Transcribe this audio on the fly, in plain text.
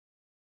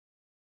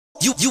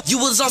You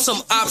was on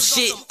some op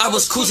shit. I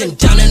was cruising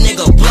down a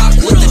nigga block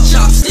with the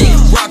chopstick.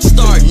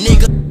 Rockstar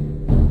nigga.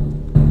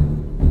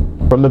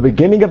 From the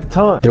beginning of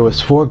time, there was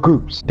 4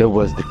 groups. There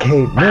was the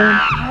cavemen,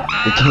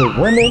 the cave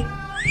women,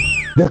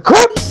 the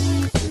Crips,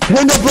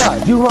 and the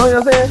Bloods. You know what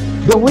I'm saying?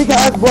 The weak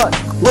ass Bloods.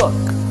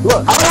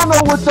 Look, I don't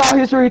know what y'all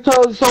history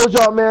told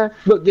y'all, man.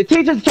 Look, the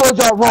teachers told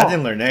y'all wrong. I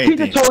didn't learn anything.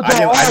 Teachers told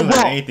y'all I didn't learn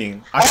wrong.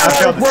 anything. I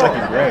failed the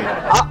 2nd grade.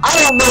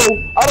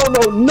 I don't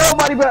know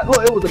nobody but,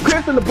 look, it was the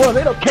Crips and the Bloods.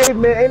 Ain't no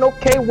cavemen, ain't no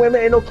cave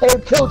women, ain't no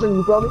cave children,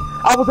 you feel me?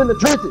 I was in the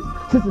trenches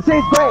since the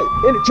 6th grade,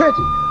 in the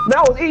trenches.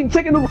 Now I was eating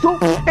chicken noodle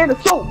soup in the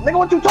soup. Nigga,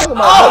 what you talking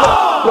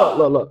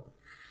about?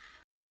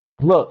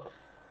 Look.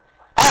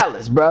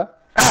 Atlas, bruh.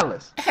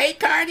 Atlas. Hey,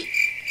 Cardi.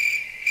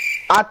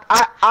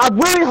 I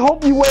really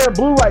hope you wearing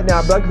blue right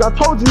now, bro, because I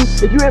told you,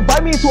 if you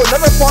invite me into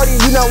another party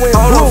and you're not wearing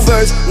blue,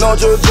 first, no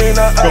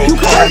Georgina, you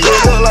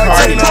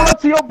can't come up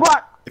to your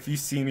block. If you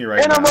see me right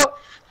and now. I'm gonna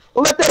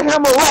let that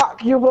hammer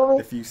rock, you feel me?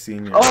 If you see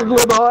me right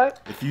now. Boy.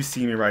 If you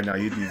see me right now,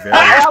 you'd be very...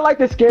 I like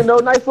the skin, though.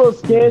 Nice little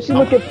skin. She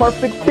looking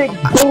perfect. Thick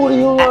booty,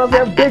 you know what I'm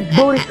saying? Big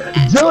booty.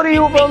 Judy,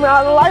 you feel me?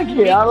 I like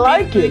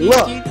it.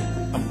 Look.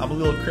 I'm a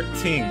little Crip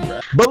team,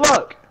 bro. But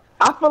look,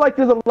 I feel like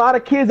there's a lot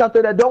of kids out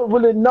there that don't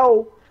really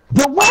know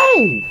the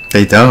way.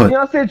 They don't. You know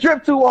what I'm saying?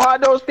 Drip too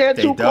hard, don't stand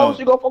too close,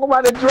 you gonna fuck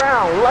around and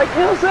drown. Like,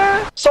 you know what I'm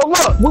saying? So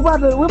look, we about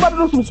to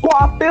do some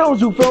squad films,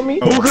 you feel me?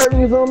 You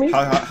feel me?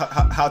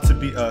 How to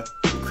be a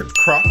Crip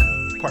Croc,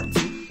 part 2.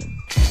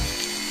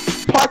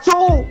 Part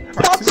two.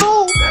 Let's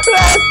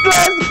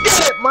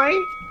get it,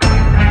 man.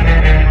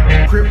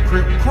 Crip.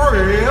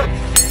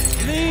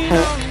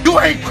 You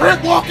ain't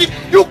Crip walking,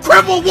 you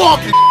cripple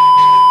walking.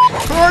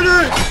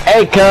 Carter!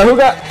 Hey, cuz, who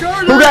got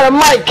a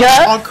mic,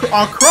 cuz?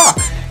 On Croc.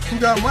 Who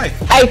got a mic?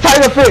 Hey,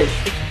 Tiger Fish.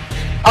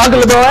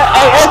 Ugly boy.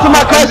 Hey, answer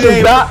my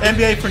question, Doc.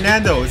 NBA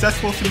Fernando. Is that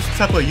supposed to be some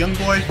type of young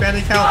boy fan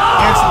account?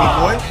 Answer me,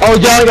 boy. Oh,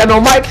 y'all ain't got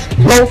no mics?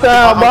 Broke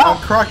out, bro. On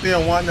Croc, they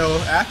don't want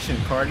no action,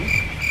 Cardi.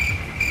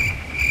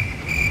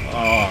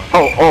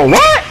 Oh,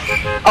 what?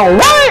 Oh,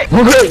 what?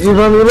 You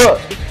feel me? Look.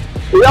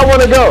 Y'all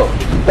wanna go?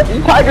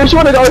 You Tigers, you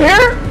wanna go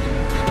here?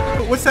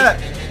 What's that?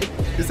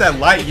 Is that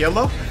light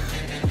yellow?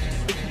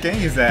 What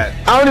gang is that?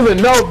 I don't even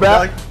know, bro.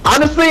 Like,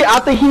 honestly, I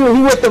think he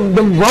with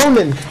them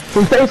Romans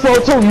from Saints Row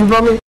 2, you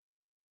feel me?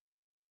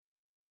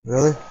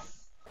 Really?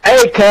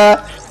 Hey, cuz,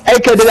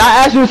 did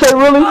I ask you to say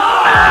really?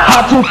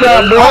 Hot tooth,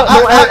 bro. Don't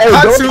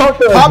talk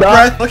to us, hot bro.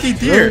 breath, Lucky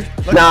Deer.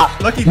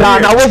 Lucky Deer.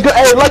 Nah, what's good?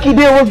 Hey, Lucky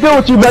Deer, what's good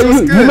with you, baby?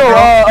 You know,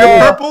 your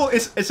purple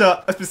is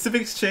a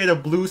specific shade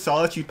of blue, so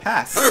I'll let you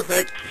pass.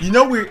 Perfect. You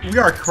know we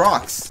are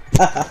Crocs.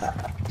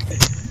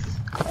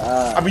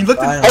 I mean, look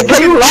at. Hey,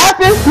 can you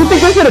laughing? You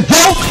think this is a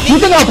joke? You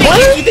think I'm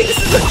playing? You think this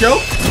is a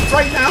joke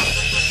right now?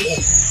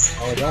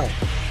 Oh, God.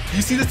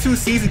 You see the 2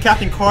 C's in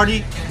Captain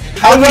Cardi?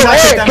 How can I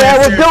take that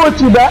man seriously? What's good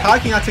with you, bro? How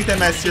can I take that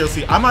man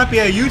seriously? I might be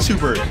a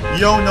YouTuber.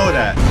 You don't know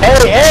that.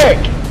 Hey, Eric.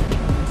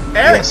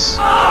 Yes.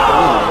 Oh,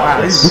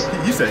 wow.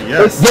 You said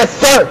yes. Yes,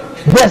 sir.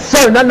 Yes,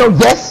 sir. Not no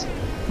yes.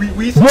 We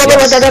you look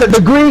like I got a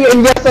degree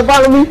and yes, I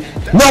follow me?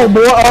 No,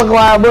 boy.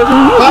 Ugly, bro.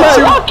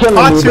 Y'all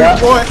killing me, bro.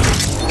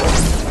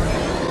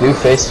 New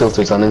face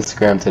filters on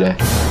Instagram today.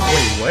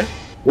 Wait, what?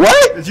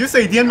 What? Did you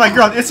say DM my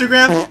girl on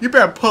Instagram? You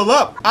better pull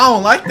up. I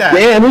don't like that.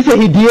 Damn, he said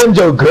he DM'd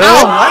your girl? I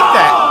don't like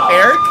that,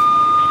 Eric.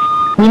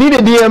 You need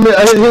to DM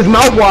his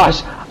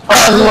mouthwash.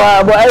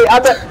 But hey, I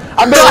bet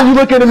when you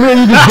look in the mirror,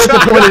 you just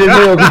disappointed in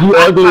him because you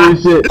ugly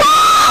and shit.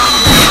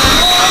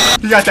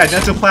 You got that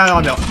dental plan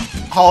on the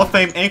Hall of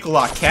Fame ankle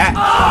lock, cat.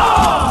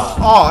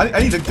 Oh,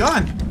 I need a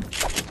gun.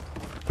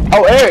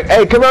 Oh, Eric,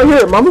 hey, come out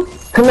here, mama.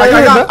 Come out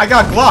here, I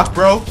got Glock,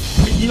 bro.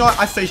 You know what?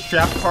 I say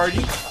strap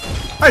party.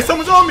 Hey,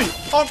 someone's on me.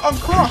 I'm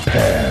Croc.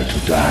 Prepare to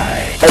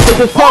die. Hey, take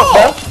this pump,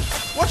 bro.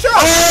 Watch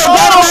out.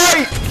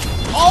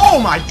 Oh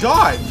my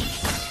God.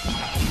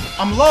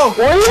 I'm low.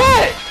 Where you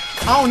at?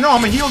 I don't know.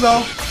 I'm a heal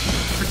though.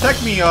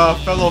 Protect me,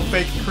 fellow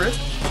fake Crip.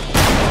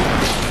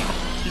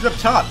 He's up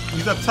top.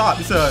 He's a wrestler. There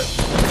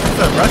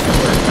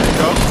you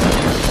go.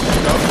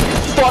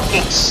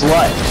 Fucking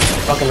slut.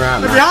 Fucking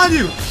around. They're behind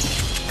you.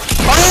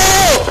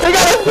 Oh! They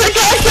got a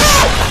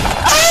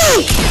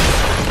Oh!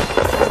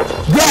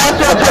 Yeah, that's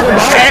what I'm talking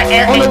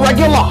about. On the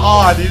regular.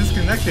 Oh, they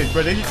disconnected,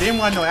 but they didn't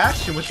want no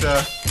action with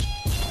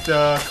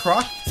the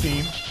Croc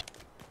team.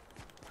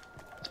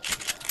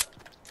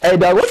 Hey,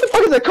 dog, what the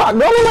fuck is a croc?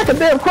 No one like a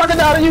damn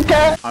crocodile in you,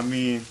 cat. I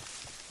mean,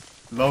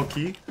 low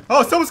key.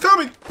 Oh, someone's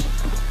coming.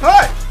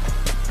 Hey,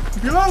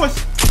 below us.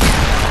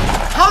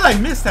 How did I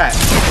miss that?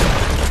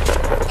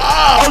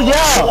 Oh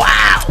yeah!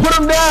 Wow! Put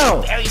him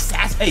down. Very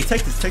sassy. Hey,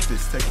 take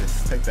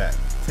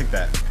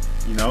that.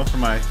 You know, for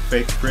my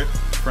fake Crip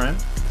friend.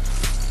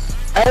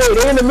 Hey,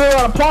 they in the middle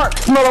of the park,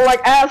 smelling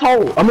like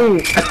asshole. I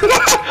mean,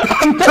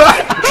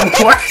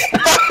 what?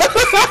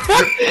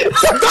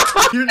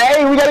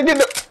 Hey, we gotta get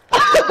the.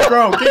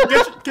 Bro,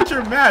 get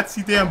your mats,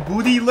 you damn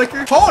booty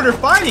licker. Oh, they're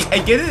fighting.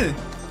 Hey, get in.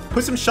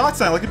 Put some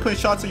shots on, like you're putting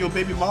shots on your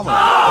baby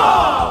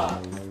mama.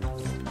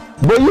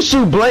 Boy, you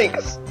shoot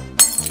blanks.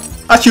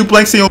 I shoot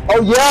blanks in your.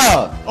 Oh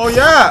yeah. Oh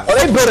yeah. Oh,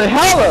 they building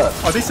hella.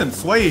 Oh, they some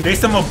sway. They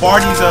some of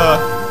Barney's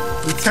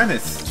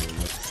lieutenants.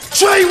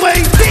 Treyway,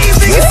 these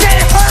niggas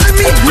said hurt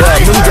me. Yeah,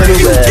 I niggas murder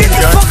you. that. Get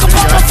the fuck up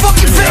out my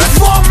fucking face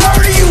before I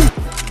murder you.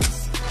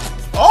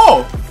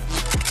 Oh!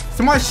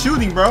 Somebody's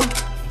shooting, bro.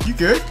 You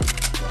good?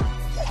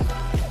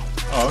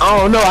 Oh, okay. I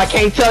don't know. I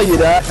can't tell you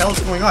that. What the hell's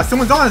going on?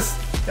 Someone's on us.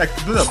 Yeah,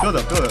 build up, build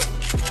up, build up.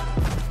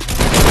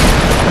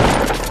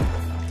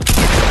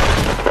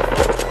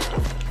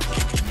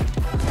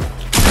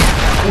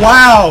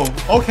 Wow.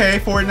 Okay,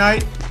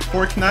 Fortnite.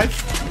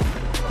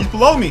 He's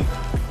below me.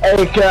 Hey,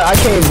 I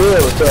can't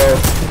build, so.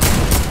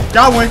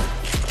 Got one.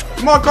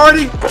 Come on,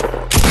 Cardi.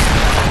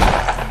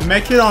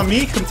 Make it on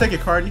me. Come take it,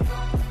 Cardi.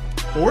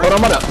 Forward. Hold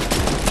on, hold up.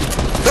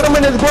 Put him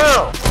in his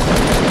ground.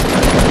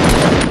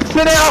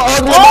 Sit down,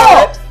 ugly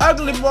Oh! boy.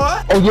 Ugly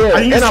boy. Oh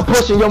yeah, and I'm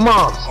pushing your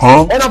moms.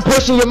 Huh? And I'm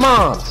pushing your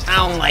moms. I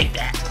don't like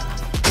that.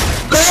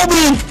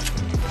 Kobe!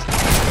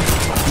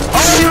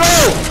 Oh, you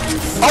know!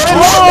 Oh, they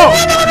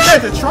Yeah,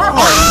 the try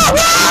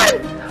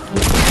hard.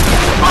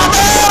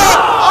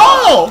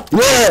 Oh!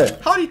 Yeah.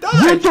 How'd he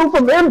die? You two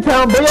from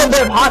M-Town, but your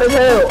damn hot as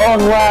hell on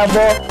live,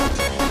 boy.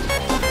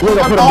 You ain't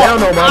gonna put him down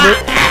no more, man.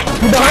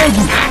 He's behind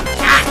you.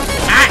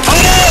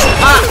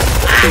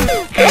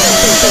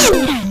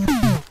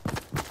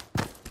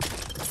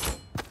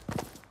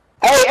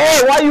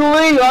 Hey, why you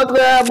leave,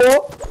 ugly ass boy?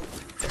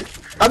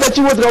 I bet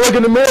you went to go look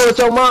in the mirror with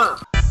your mom.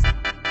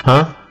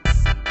 Huh?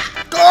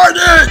 Guard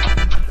it!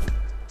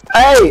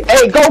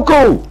 Hey,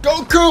 Goku!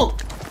 Goku!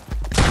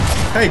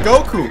 Hey,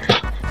 Goku!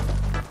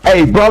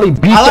 Hey, Broly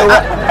beat your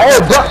ass.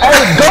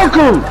 Hey,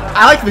 Goku!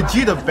 I like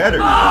Vegeta better.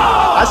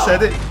 I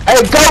said it.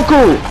 Hey,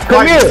 Goku!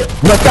 Come here!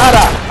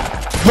 Matata!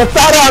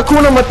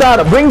 Hakuna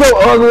Matata! Bring the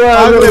ugly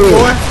ass Ugly over boy,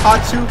 here.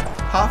 hot shoe,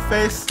 hot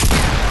face.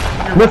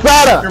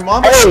 Matata! Your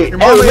mama, Hey, your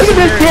mama look at isn't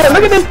this very kid!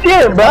 Look at nice. this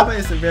kid, Your bro! mama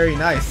isn't very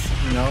nice,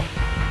 you know.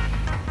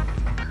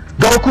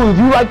 Goku, if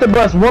you like the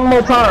bus one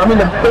more time,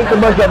 take the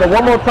bus together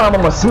one more time,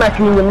 I'm gonna smack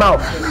you in your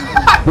mouth.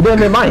 But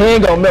then my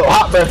hand gonna melt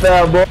hot that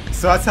fast, boy.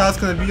 So that's how it's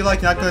gonna be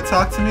like, not gonna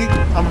talk to me?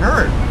 I'm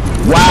hurt.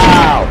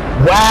 Wow!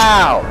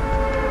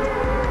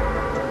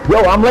 Yo,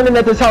 I'm landing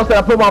at this house that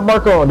I put my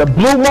marker on. The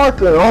blue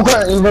marker.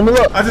 Okay, let me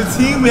look. As a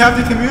team, we have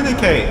to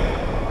communicate.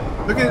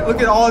 Look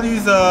at all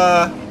these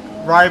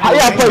rival. How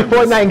y'all play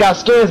Fortnite and got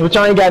skins, but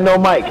y'all ain't got no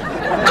mic?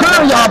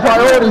 Clearly y'all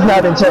priorities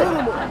not in check.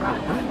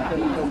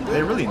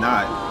 They're really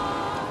not.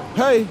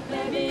 Hey,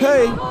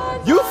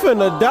 you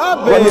finna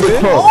die, Let me baby.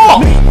 just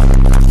talk. Oh!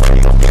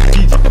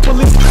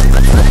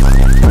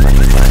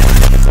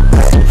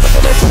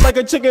 Like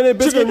a chicken and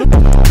biscuit.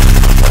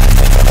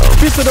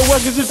 Piece of the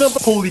work is just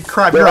Holy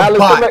crap, Yo, you're a Alex,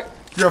 come bot. back.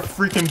 You're a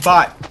freaking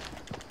bot.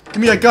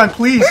 Give me a gun,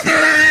 please.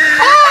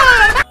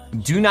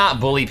 Do not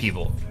bully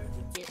people.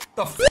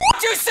 The f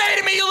you say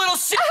to me, you little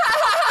shit?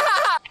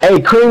 Hey,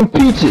 cream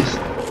peaches.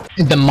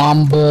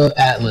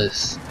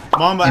 TheMambaAtlas.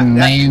 Mama,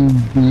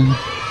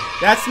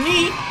 that's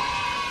me.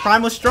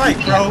 Primal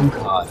Strike, bro.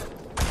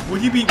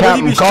 Would you be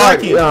Captain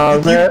striking?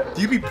 Card,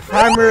 Do you be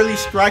primarily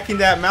striking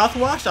that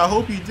mouthwash? I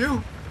hope you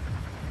do.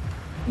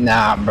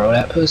 Nah, bro,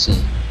 that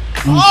pussy.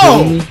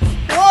 Oh!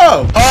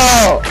 Whoa!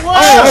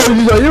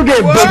 Oh, you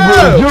get Whoa. big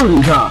booty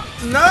Judy, huh?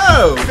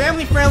 No!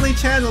 Family-friendly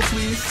channel,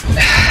 please.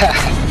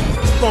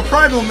 Well,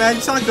 Primal, man,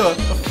 you sound like a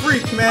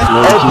freak, man.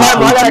 Hey,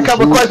 Primal, I got a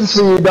couple questions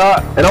for you,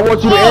 dog, and I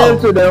want you to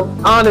answer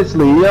them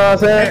honestly. You know what I'm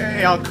saying?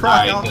 Hey, I'll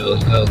cry. Go.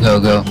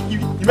 You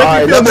make me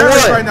Alright, feel number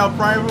nervous one. right now,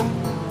 Primal.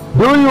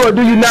 Do you or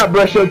do you not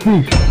brush your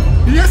teeth?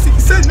 Yes, you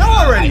said no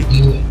already. I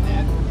do it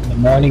in the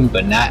morning,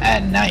 but not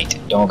at night.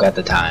 Don't got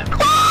the time.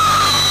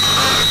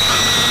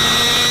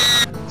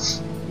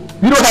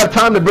 You don't have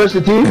time to brush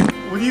your teeth?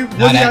 What do you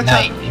Not have at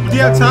night. time? In What the do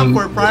you have time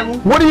morning. for, Primal?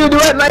 What do you do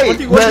at night? What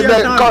do you have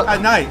time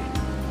at night?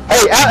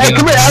 Hey,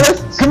 come here,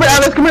 Alice. Come here,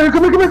 Alice. Come here.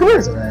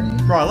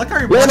 Bro, I like how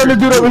you're Land on the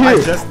dude over here.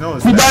 I just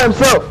noticed He by that.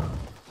 himself.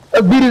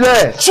 Let's beat his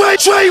ass.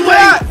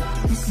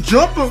 Wait!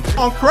 Jump him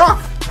on Croc.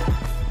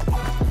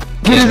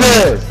 Get his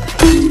ass.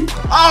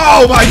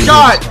 Oh my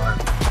god!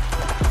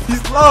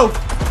 He's low.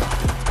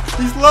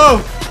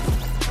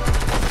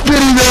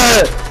 Get his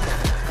ass.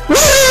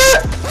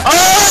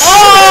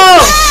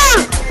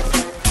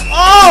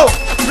 Oh!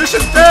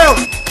 Mission failed!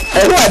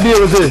 Hey, what idea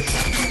was this?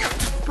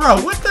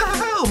 Bro, what the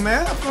hell,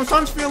 man? I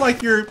sometimes feel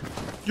like your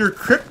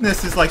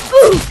CRIPness is like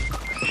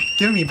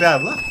giving me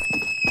bad luck.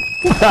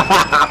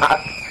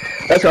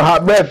 That's a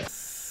hot breath.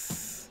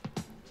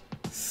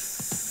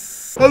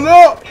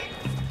 Hello!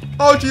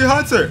 OG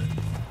Hunter!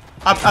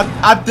 Abdul.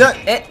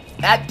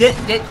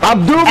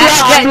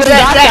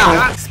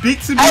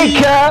 Speak to Hey,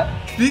 me!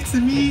 cat. Speak to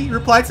me!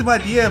 Reply to my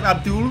DM,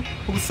 Abdul.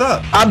 What's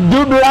up?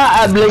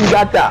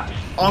 Abdullah.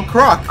 On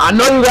Croc. I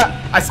know you got.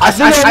 I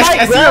see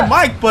your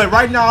mic, but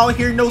right now I don't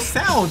hear no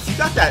sounds. You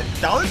got that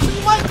Dollar Tree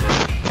mic?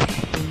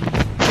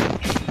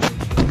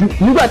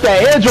 You got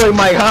that Android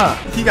mic, huh?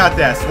 He got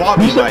that Swap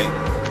Me mic.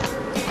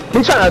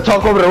 He trying to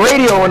talk over the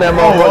radio on that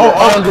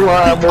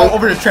motherfucker.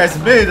 Over the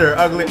transmitter,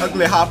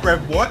 ugly hot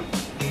breath boy.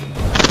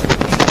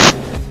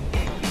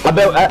 I I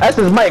bet that's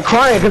his mic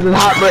crying because it's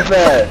hot breath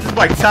ass. This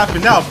mic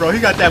tapping out, bro. He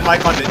got that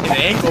mic on in the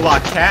ankle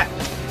lock, cat.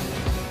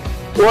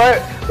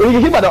 What?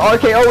 He about to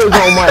RKO his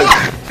own mic.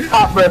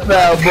 Hot breath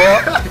ass,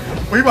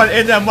 boy. We about to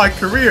end that mic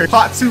career.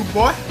 Hot 2,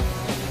 boy.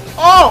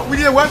 Oh, we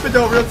need a weapon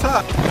though, real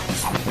talk.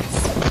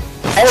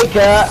 Hey,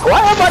 cat.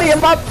 Why everybody in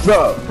my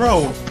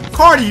Bro,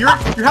 Cardi, your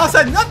house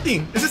had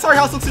nothing. Is this how your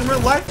house looks in real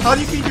life? How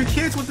do you feed your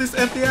kids with this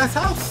empty ass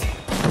house?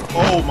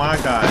 Oh my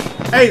god.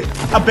 Hey,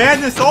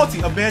 abandon Salty.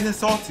 Abandon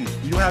Salty.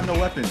 You don't have no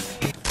weapons.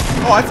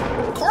 Oh, that's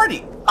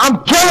Cardi.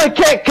 I'm killing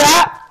Kit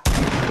Kat.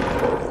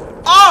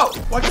 Oh,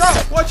 watch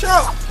out. Watch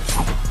out.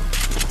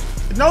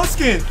 No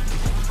skin.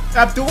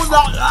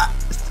 Abdullah.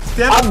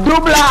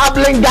 Abdullah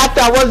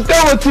Ablingata. What's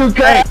going to,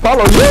 Kat? Hey.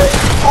 Follow you.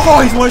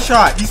 Oh, he's one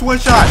shot. He's one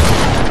shot.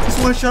 He's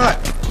one shot.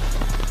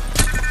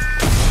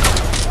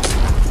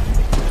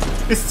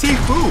 It's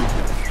Tifu.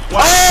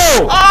 Wow.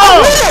 Oh!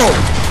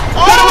 Oh!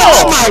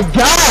 Oh my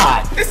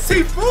god! It's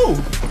Tifu.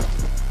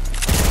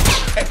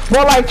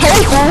 More like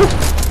tofu.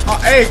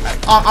 Hey,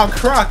 I'm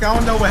Croc. I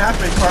don't know what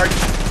happened, Cardi.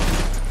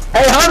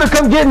 Hey, Hunter,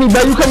 come get me,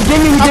 bro. You come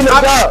get me, we get it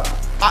up.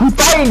 You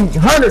fighting,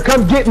 Hunter,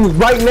 come get me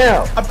right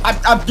now.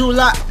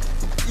 Abdullah,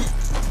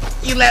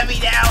 you let me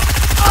down.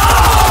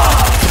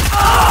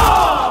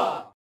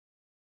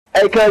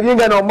 Hey, cuz, you ain't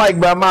got no mic,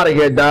 bro. I'm out of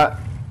here, Doc.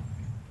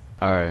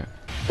 Alright.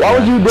 Why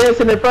was you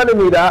dancing in front of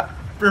me, Doc?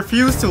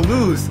 Refuse to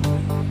lose.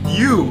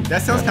 You.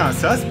 That sounds kind of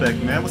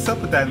suspect, man. What's up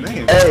with that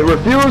name? Hey,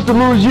 refuse to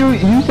lose you.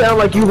 You sound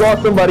like you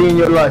lost somebody in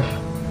your life.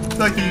 It's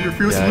like you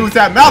refuse to lose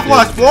that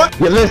mouthwash, boy.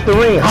 Your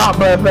Listerine, hot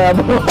breath, man.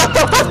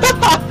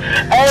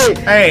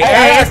 Hey,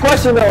 I got a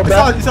question though,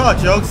 bro. It's all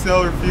jokes,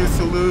 though. Refuse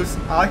to lose.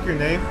 I like your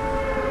name.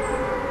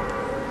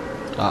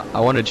 I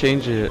want to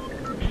change it.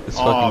 It's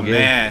fucking gay.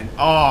 Man.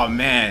 Oh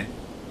man.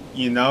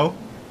 You know,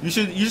 you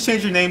should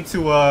change your name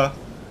to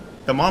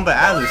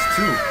TheMambaAtlas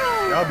too.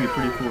 That would be a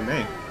pretty cool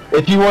name.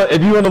 If you want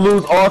to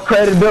lose all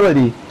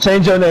credibility,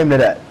 change your name to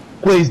that.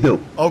 Please do.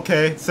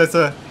 Okay, so it's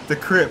the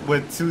CRIP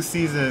with 2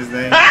 C's in his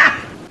name.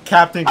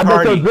 Captain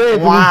Cardi.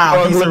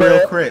 Wow, he's a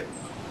real CRIP.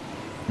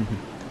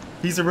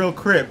 He's a real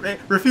CRIP. Hey,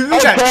 refuse. He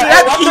laughed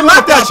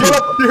at you.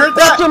 You heard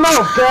that? Watch your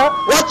mouth, Cat.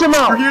 Watch your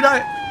mouth. You hear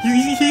that?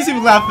 He's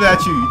even laughing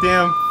at you, you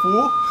damn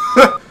fool.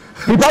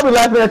 He probably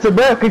laughing at your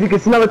breath because you can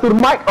smell it through the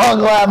mic.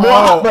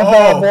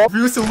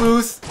 Refuse to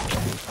lose.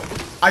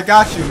 I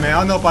got you, man. I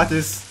don't know about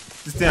this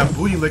damn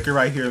booty liquor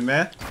right here,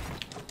 man.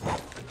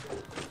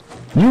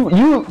 You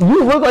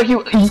look like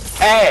you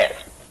eat ass.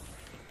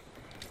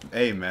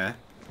 Hey, man.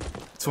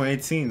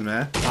 2018,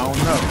 man. I don't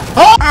know.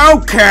 Oh,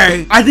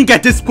 okay. I think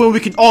at this point we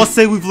can all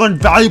say we've learned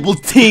valuable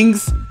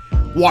things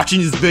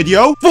watching this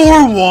video.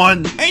 For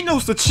 1, ain't no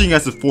such thing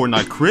as a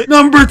FORTNITE CRIP.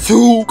 Number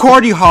 2,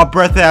 Cardi hot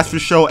breath ass for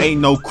show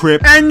ain't no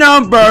CRIP. And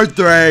number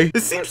 3,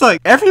 it seems like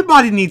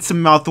everybody needs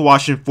some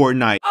mouthwash in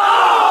FORTNITE.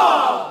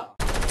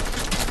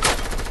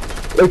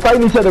 They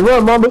fighting each other.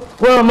 Run, mama.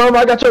 Run, mama.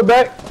 I got your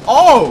back.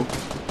 Oh,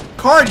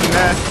 Cardi,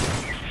 man.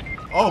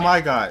 Oh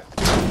my god.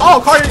 Oh,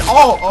 Cardi.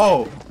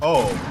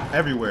 Oh,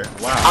 everywhere.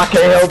 Wow. I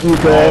can't help you,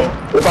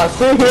 man. If I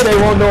sit here, they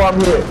won't know I'm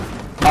here.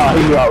 Oh,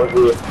 he always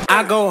here.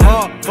 I go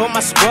hard for my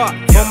squad,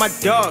 for my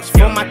dogs,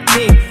 for my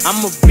team.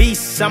 I'm a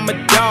beast, I'm a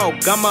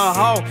dog, I'm a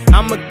hoe,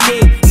 I'm a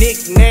king.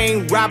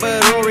 Nickname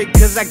Robert Horry,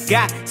 cause I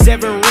got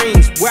 7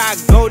 rings. Where I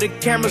go, the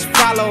cameras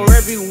follow.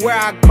 Everywhere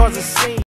I cause a scene.